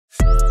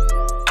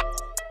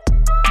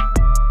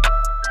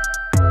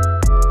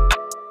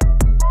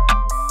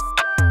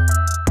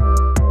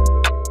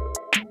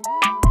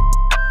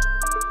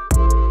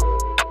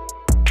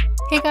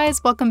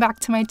guys, welcome back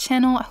to my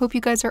channel. I hope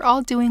you guys are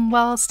all doing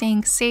well,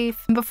 staying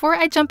safe. And before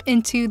I jump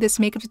into this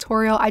makeup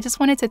tutorial, I just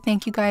wanted to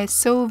thank you guys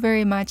so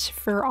very much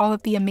for all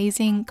of the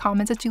amazing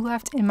comments that you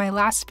left in my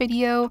last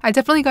video. I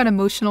definitely got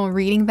emotional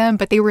reading them,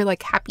 but they were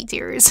like happy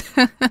tears.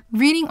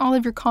 Reading all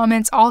of your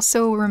comments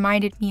also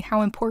reminded me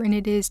how important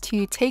it is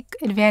to take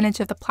advantage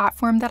of the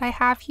platform that I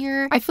have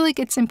here. I feel like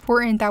it's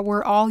important that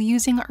we're all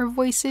using our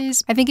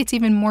voices. I think it's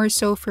even more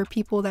so for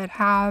people that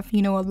have,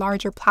 you know, a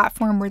larger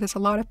platform where there's a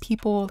lot of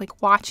people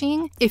like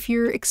watching. If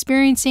you're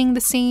experiencing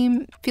the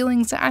same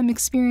feelings that I'm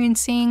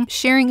experiencing,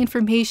 sharing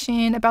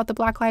information about the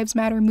Black Lives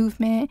Matter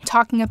movement,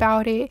 talking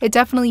about it, it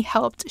definitely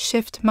helped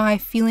shift my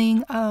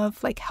feeling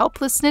of like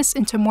helplessness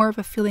into more of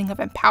a feeling of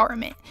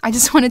empowerment. I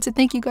just wanted to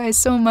thank you guys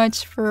so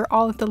much for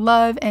all of the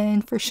love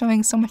and for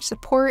showing so much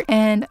support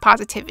and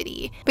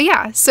positivity. But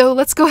yeah, so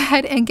let's go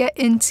ahead and get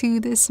into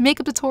this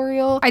makeup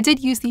tutorial. I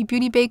did use the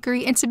Beauty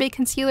Bakerie Instabake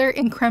concealer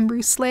in Crème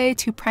Bru-Slay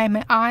to prime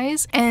my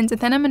eyes, and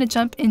then I'm going to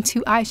jump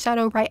into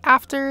eyeshadow right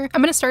after.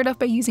 I'm going to start off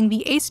by using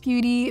the Ace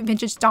Beauty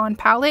Vintage Dawn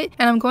palette,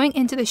 and I'm going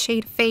into the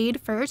shade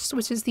Fade first,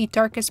 which is the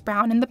darkest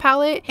brown in the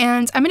palette.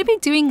 And I'm going to be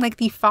doing like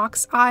the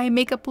fox eye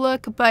makeup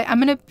look, but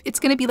it's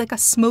going to be like a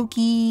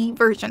smoky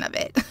version of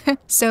it.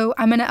 So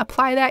I'm going to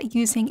apply that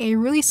using a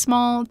really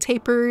small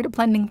tapered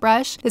blending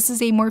brush. This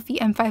is a Morphe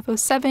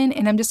M507,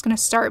 and I'm just going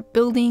to start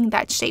building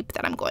that shape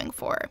that I'm going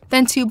for.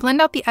 Then to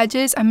blend out the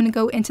edges, I'm going to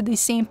go into the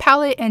same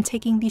palette and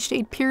taking the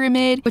shade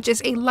Pyramid, which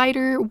is a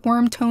lighter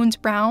warm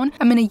toned brown.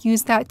 I'm going to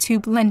use that to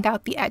blend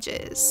out the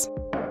edges.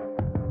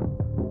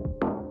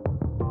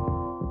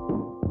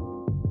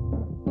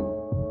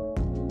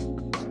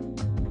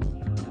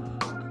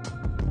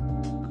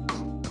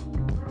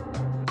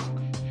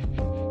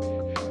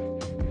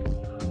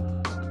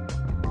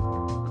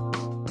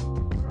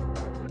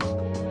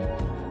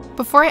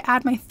 Before I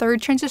add my third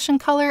transition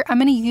color, I'm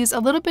going to use a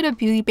little bit of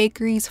Beauty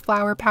Bakerie's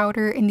Flower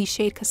Powder in the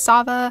shade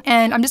Cassava,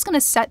 and I'm just going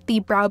to set the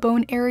brow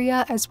bone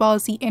area as well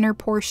as the inner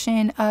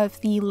portion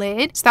of the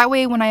lid. So that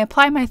way when I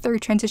apply my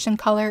third transition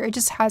color, it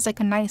just has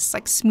like a nice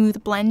like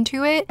smooth blend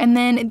to it. And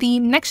then the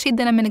next shade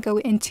that I'm going to go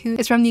into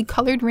is from the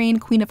Colored Raine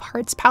Queen of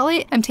Hearts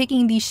palette. I'm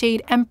taking the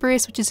shade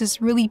Empress, which is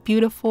this really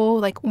beautiful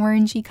like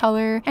orangey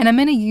color, and I'm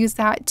going to use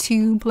that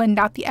to blend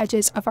out the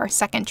edges of our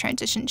second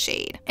transition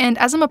shade. And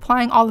as I'm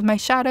applying all of my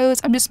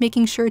shadows, I'm just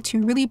making sure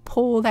to really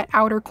pull that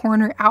outer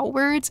corner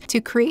outwards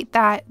to create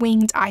that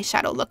winged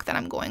eyeshadow look that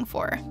I'm going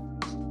for.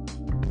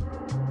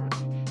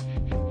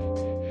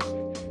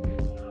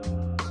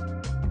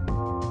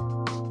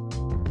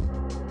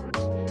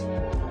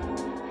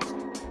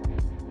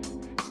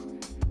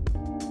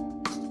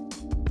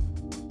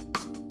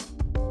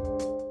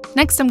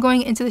 Next, I'm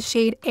going into the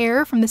shade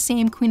Air from the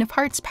same Queen of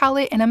Hearts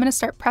palette, and I'm going to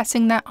start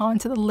pressing that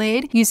onto the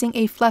lid using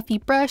a fluffy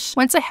brush.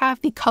 Once I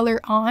have the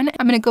color on,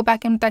 I'm going to go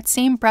back in with that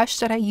same brush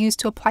that I used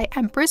to apply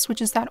Empress,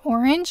 which is that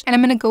orange, and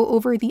I'm going to go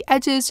over the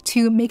edges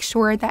to make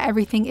sure that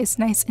everything is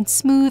nice and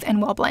smooth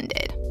and well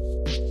blended.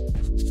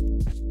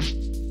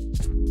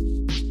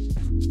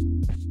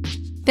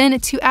 Then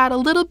to add a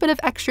little bit of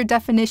extra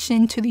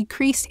definition to the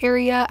crease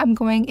area, I'm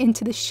going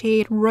into the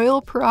shade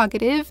Royal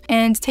Prerogative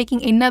and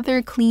taking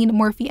another clean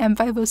Morphe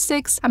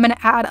M506. I'm going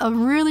to add a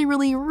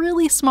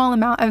really small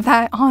amount of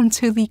that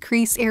onto the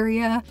crease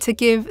area to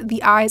give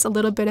the eyes a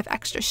little bit of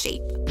extra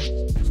shape.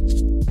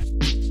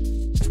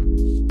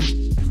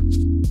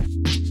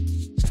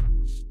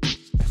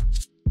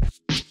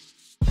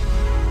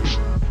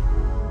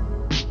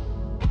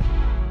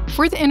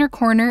 For the inner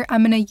corner,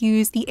 I'm going to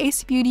use the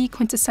Ace Beauty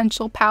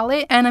Quintessential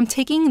palette, and I'm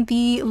taking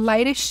the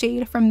lightest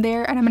shade from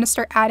there and I'm going to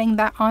start adding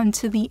that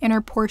onto the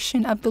inner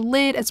portion of the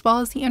lid as well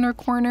as the inner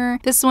corner.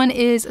 This one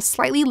is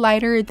slightly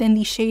lighter than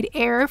the shade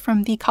Air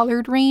from the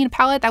Colored Raine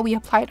palette that we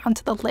applied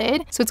onto the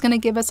lid, so it's going to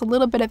give us a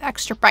little bit of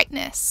extra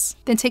brightness.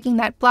 Then taking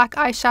that black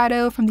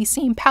eyeshadow from the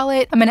same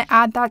palette, I'm going to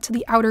add that to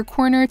the outer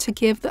corner to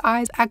give the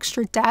eyes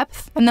extra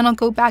depth, and then I'll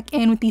go back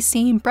in with the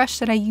same brush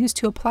that I used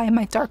to apply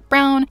my dark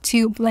brown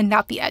to blend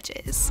out the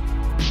edges.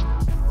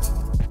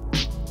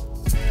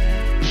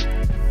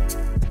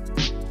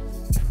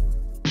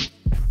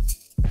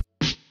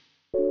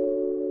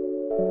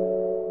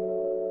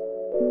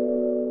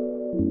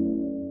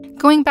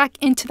 Going back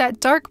into that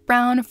dark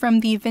brown from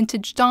the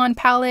Vintage Dawn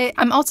palette,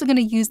 I'm also going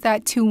to use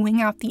that to wing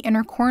out the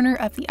inner corner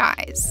of the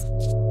eyes.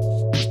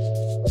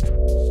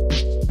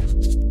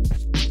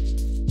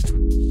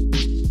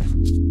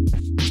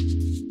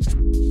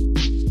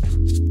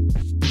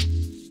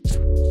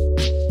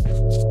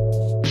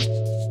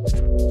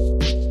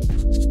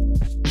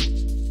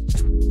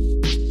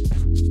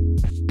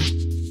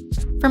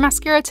 For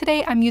mascara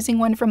today, I'm using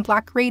one from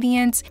Black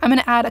Radiance. I'm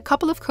going to add a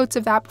couple of coats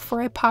of that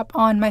before I pop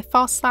on my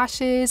false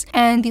lashes.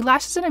 And the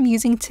lashes that I'm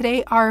using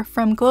today are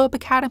from Glow Up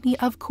Academy,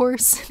 of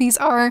course. These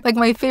are like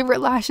my favorite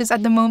lashes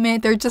at the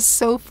moment. They're just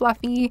so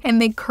fluffy and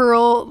they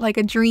curl like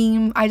a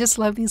dream. I just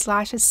love these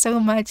lashes so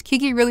much.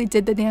 Kiki really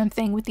did the damn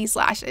thing with these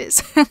lashes.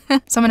 So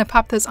I'm going to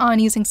pop those on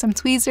using some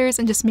tweezers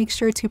and just make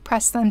sure to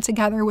press them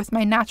together with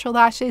my natural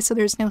lashes so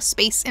there's no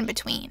space in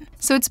between.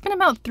 So it's been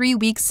about 3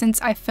 weeks since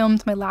I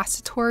filmed my last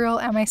tutorial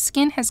and my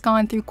skin has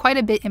gone through quite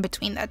a bit in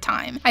between that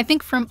time. I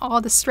think from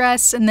all the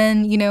stress and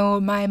then, you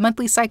know, my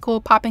monthly cycle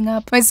popping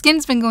up, my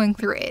skin's been going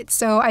through it.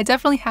 So I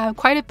definitely have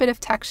quite a bit of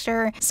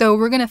texture. So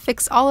we're gonna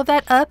fix all of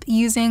that up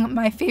using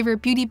my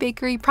favorite Beauty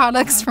Bakerie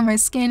products for my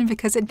skin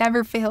because it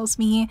never fails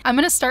me. I'm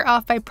gonna start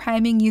off by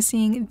priming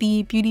using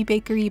the Beauty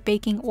Bakerie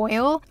baking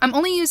oil. I'm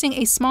only using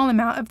a small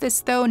amount of this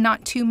though,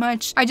 not too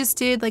much. I just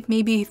did like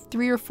maybe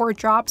 3 or 4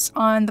 drops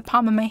on the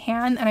palm of my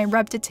hand and I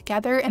rubbed it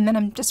together, and then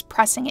I'm just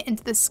pressing it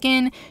into the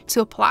skin to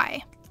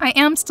apply. I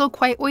am still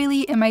quite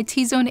oily in my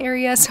T-zone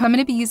area, so I'm going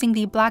to be using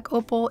the Black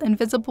Opal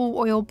Invisible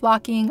Oil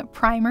Blocking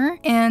Primer,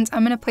 and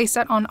I'm going to place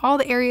that on all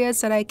the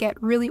areas that I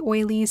get really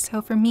oily.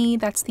 So for me,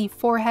 that's the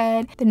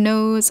forehead, the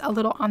nose, a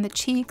little on the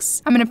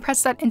cheeks. I'm going to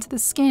press that into the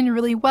skin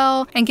really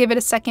well and give it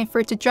a second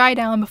for it to dry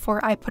down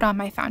before I put on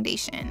my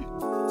foundation.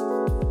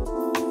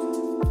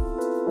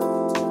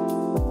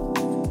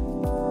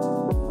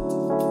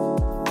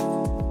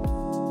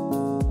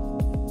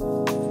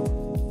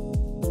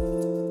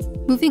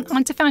 Moving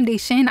on to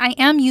foundation, I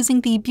am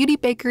using the Beauty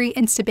Bakerie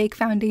Instabake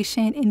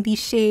foundation in the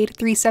shade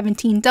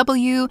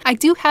 317W. I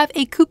do have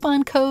a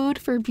coupon code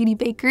for Beauty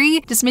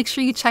Bakerie. Just make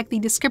sure you check the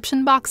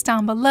description box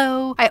down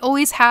below. I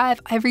always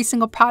have every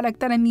single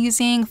product that I'm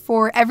using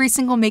for every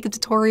single makeup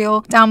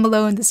tutorial down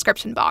below in the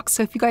description box.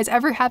 So if you guys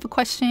ever have a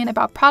question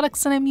about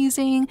products that I'm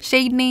using,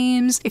 shade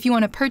names, if you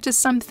want to purchase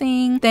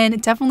something, then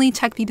definitely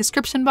check the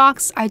description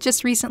box. I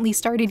just recently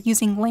started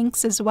using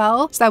links as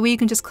well, so that way you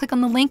can just click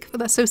on the link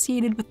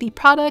associated with the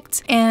product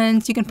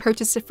and you can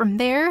purchase it from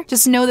there.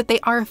 Just know that they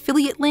are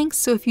affiliate links,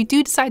 so if you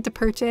do decide to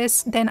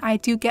purchase, then I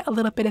do get a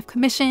little bit of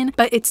commission,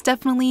 but it's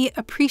definitely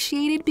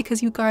appreciated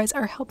because you guys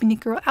are helping your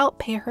girl out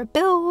pay her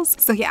bills.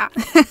 So yeah,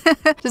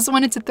 just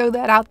wanted to throw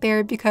that out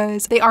there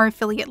because they are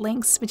affiliate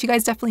links, but you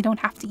guys definitely don't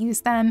have to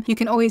use them. You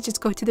can always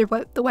just go to the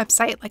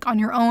website like on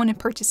your own and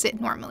purchase it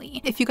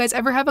normally. If you guys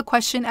ever have a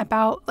question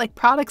about like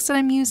products that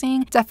I'm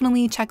using,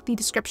 definitely check the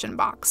description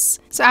box.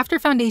 So after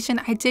foundation,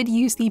 I did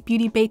use the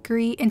Beauty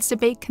Bakerie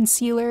Instabake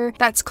concealer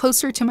that's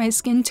closer to my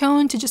skin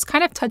tone to just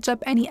kind of touch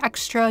up any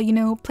extra, you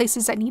know,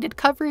 places that needed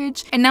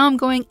coverage. And now I'm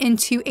going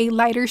into a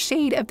lighter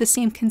shade of the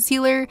same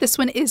concealer. This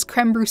one is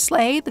Crème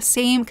Bru-Slay, the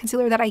same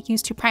concealer that I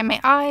used to prime my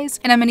eyes.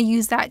 And I'm going to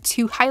use that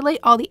to highlight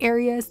all the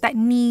areas that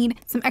need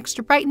some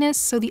extra brightness.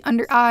 So the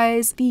under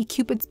eyes, the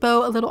cupid's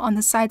bow, a little on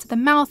the sides of the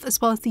mouth,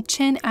 as well as the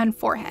chin and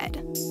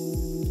forehead.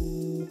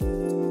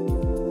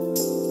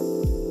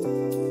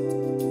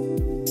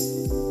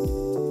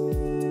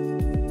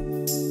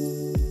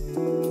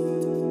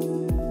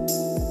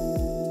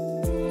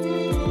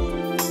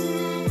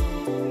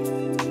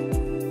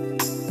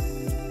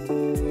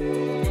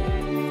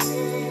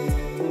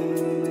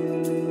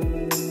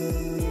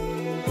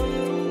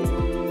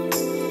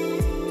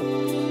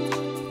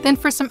 Then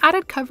for some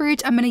added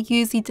coverage, I'm going to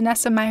use the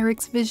Danessa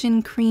Myricks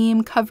Vision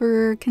Cream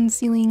Cover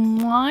Concealing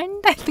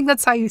Wand. I think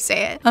that's how you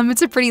say it.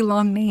 It's a pretty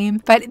long name,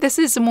 but this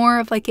is more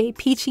of like a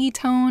peachy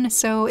tone,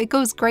 so it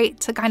goes great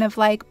to kind of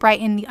like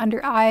brighten the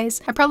under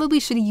eyes. I probably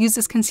should have used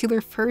this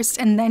concealer first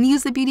and then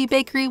use the Beauty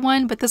Bakerie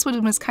one, but this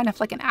one was kind of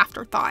like an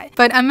afterthought.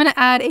 But I'm going to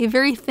add a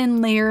very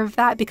thin layer of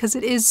that because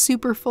it is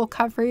super full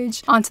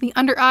coverage onto the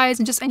under eyes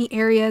and just any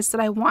areas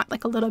that I want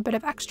like a little bit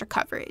of extra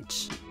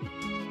coverage.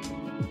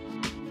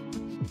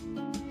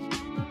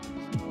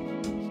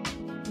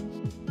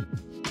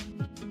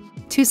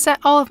 To set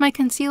all of my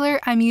concealer,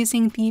 I'm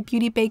using the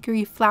Beauty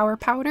Bakerie Flour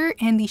Powder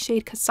in the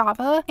shade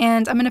Cassava,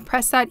 and I'm going to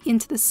press that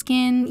into the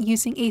skin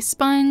using a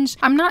sponge.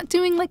 I'm not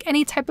doing like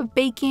any type of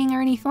baking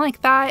or anything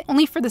like that,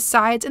 only for the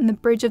sides and the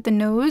bridge of the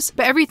nose,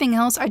 but everything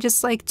else I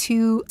just like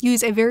to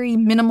use a very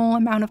minimal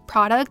amount of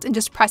product and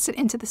just press it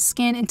into the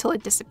skin until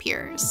it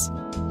disappears.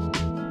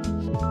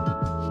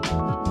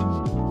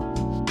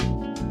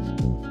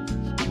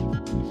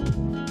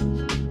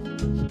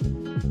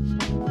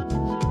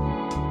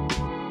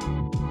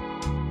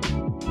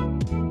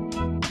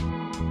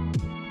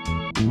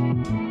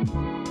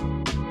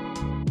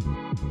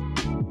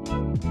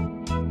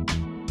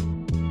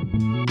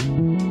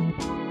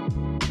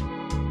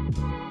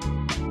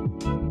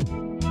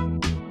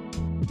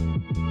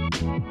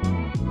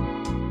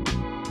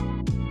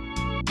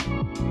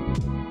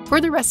 For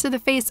the rest of the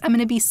face, I'm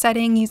going to be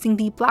setting using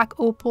the Black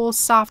Opal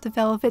Soft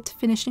Velvet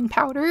Finishing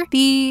Powder.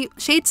 The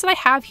shades that I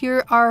have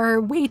here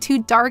are way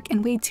too dark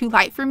and way too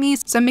light for me,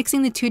 so I'm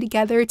mixing the two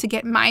together to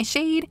get my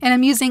shade, and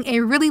I'm using a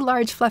really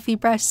large fluffy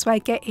brush so I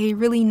get a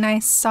really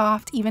nice,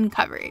 soft, even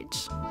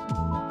coverage.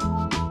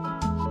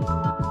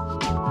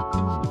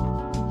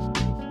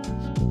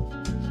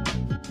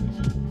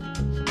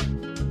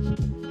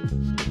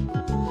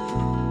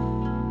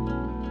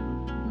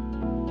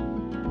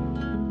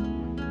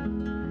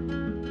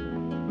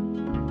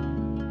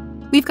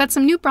 We've got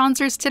some new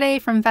bronzers today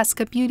from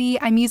Vesca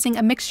Beauty. I'm using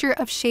a mixture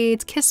of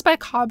shades Kissed by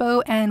Cabo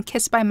and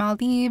Kissed by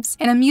Maldives,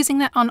 and I'm using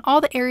that on all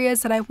the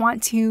areas that I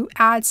want to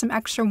add some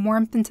extra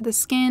warmth into the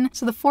skin.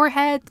 So the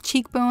forehead, the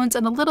cheekbones,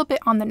 and a little bit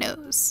on the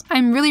nose.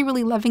 I'm really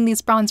loving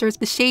these bronzers.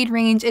 The shade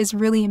range is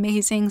really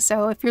amazing,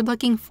 so if you're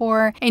looking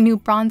for a new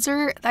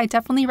bronzer, I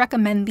definitely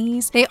recommend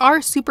these. They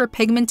are super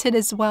pigmented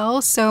as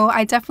well, so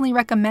I definitely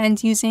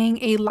recommend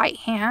using a light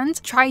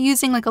hand. Try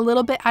using like a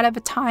little bit at a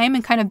time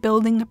and kind of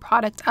building the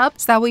product up,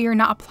 so that way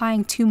you're not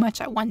applying too much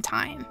at one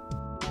time.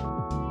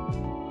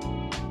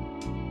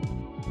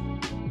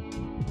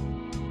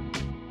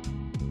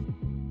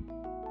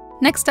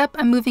 Next up,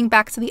 I'm moving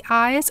back to the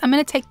eyes. I'm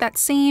going to take that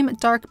same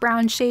dark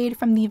brown shade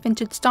from the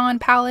Vintage Dawn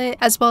palette,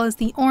 as well as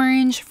the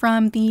orange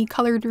from the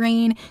Colored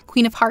Raine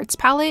Queen of Hearts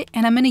palette,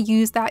 and I'm going to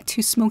use that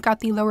to smoke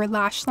out the lower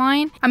lash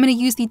line. I'm going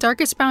to use the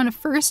darkest brown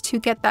first to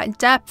get that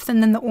depth,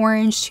 and then the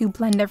orange to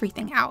blend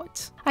everything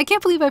out. I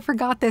can't believe I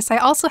forgot this. I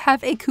also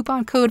have a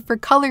coupon code for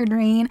Colored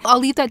Raine. I'll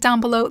leave that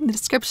down below in the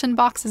description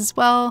box as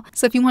well.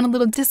 So if you want a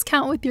little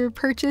discount with your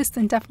purchase,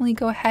 then definitely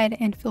go ahead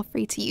and feel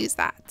free to use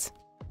that.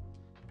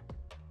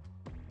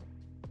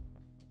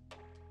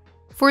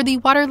 For the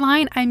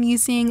waterline, I'm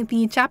using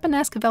the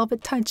Japanesque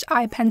Velvet Touch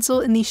Eye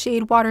Pencil in the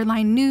shade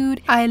Waterline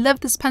Nude. I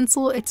love this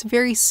pencil. It's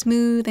very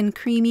smooth and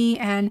creamy,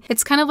 and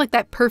it's kind of like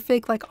that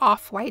perfect like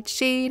off-white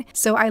shade.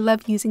 So I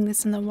love using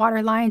this in the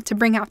waterline to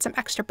bring out some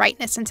extra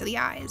brightness into the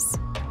eyes.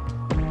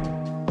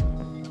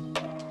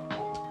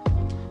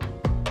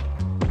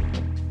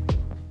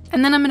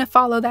 And then I'm going to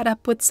follow that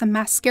up with some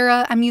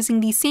mascara. I'm using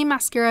the same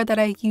mascara that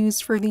I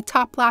used for the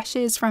top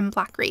lashes from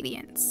Black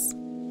Radiance.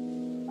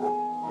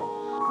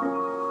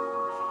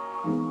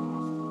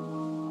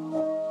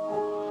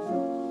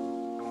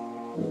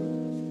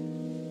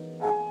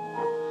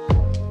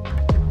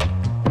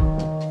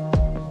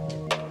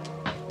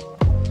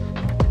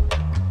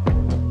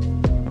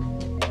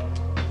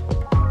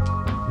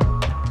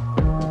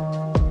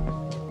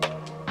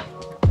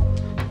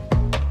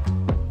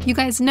 You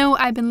guys know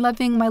I've been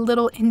loving my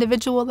little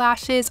individual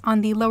lashes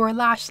on the lower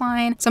lash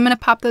line, so I'm going to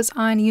pop those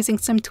on using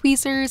some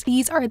tweezers.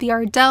 These are the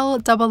Ardell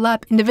Double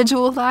Up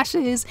individual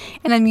lashes,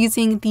 and I'm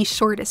using the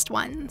shortest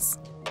ones.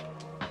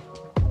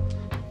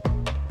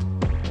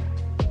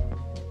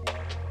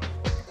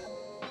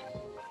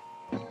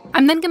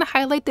 I'm then going to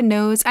highlight the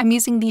nose. I'm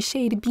using the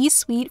shade Be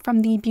Sweet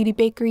from the Beauty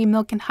Bakerie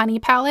Milk and Honey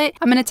palette.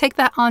 I'm going to take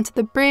that onto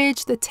the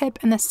bridge, the tip,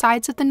 and the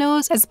sides of the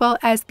nose, as well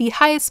as the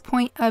highest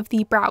point of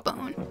the brow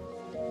bone.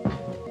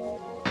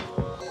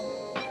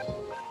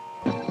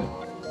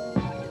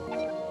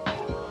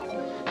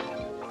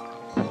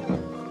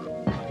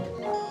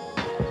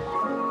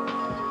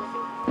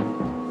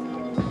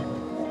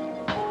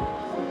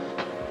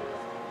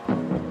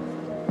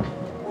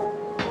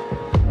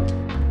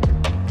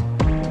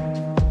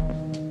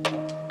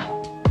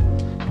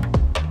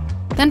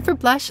 Then for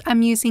blush,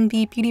 I'm using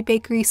the Beauty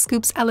Bakerie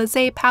Scoops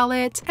Elysée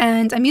palette,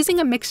 and I'm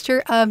using a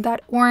mixture of that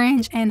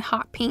orange and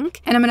hot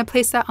pink, and I'm going to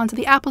place that onto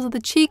the apples of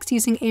the cheeks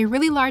using a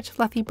really large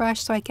fluffy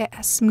brush so I get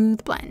a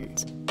smooth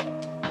blend.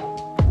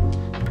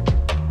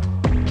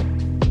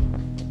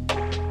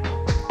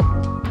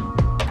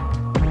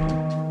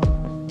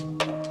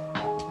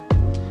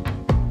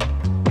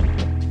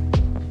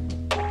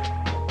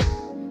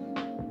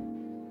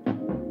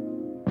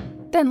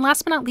 Then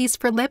last but not least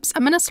for lips,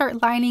 I'm going to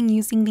start lining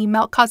using the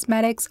Melt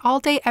Cosmetics All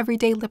Day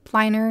Everyday Lip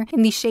Liner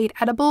in the shade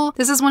Edible.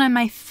 This is one of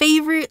my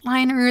favorite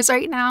liners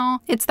right now.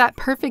 It's that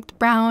perfect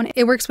brown.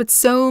 It works with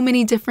so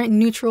many different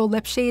neutral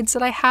lip shades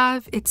that I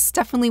have. It's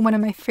definitely one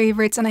of my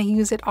favorites and I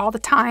use it all the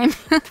time.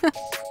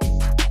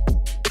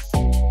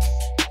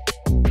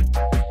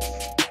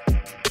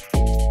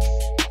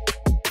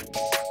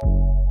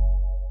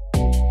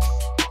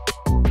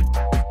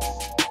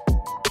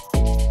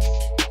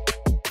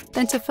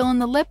 Then to fill in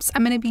the lips,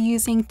 I'm going to be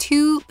using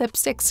two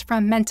lipsticks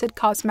from Mented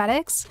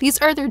Cosmetics. These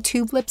are their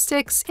tube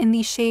lipsticks in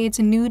the shades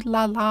Nude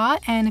La La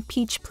and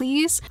Peach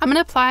Please. I'm going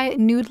to apply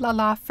Nude La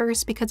La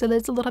first because it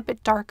is a little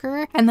bit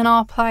darker, and then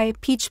I'll apply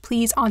Peach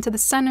Please onto the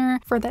center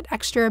for that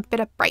extra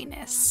bit of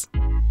brightness.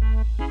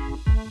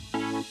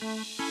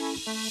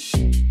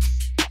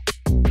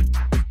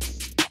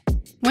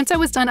 Once I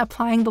was done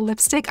applying the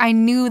lipstick, I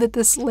knew that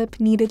this lip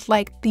needed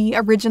like the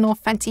original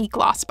Fenty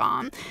Gloss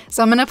Bomb.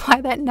 So I'm going to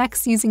apply that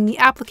next using the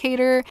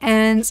applicator,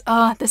 and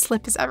this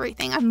lip is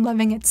everything. I'm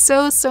loving it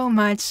so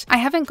much. I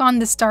haven't gone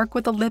this dark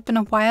with a lip in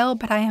a while,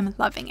 but I am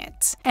loving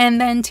it. And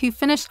then to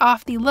finish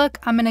off the look,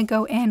 I'm going to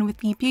go in with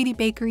the Beauty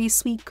Bakerie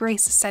Sweet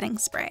Grace Setting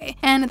Spray.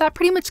 And that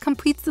pretty much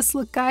completes this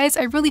look, guys.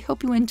 I really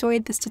hope you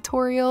enjoyed this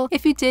tutorial.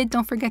 If you did,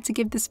 don't forget to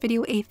give this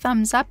video a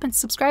thumbs up and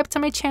subscribe to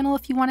my channel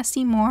if you want to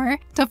see more.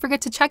 Don't forget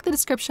to check the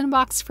description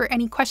box for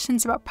any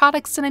questions about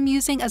products that I'm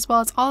using, as well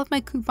as all of my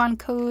coupon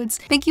codes.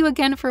 Thank you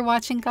again for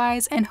watching,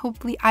 guys, and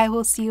hopefully I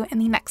will see you in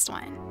the next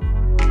one.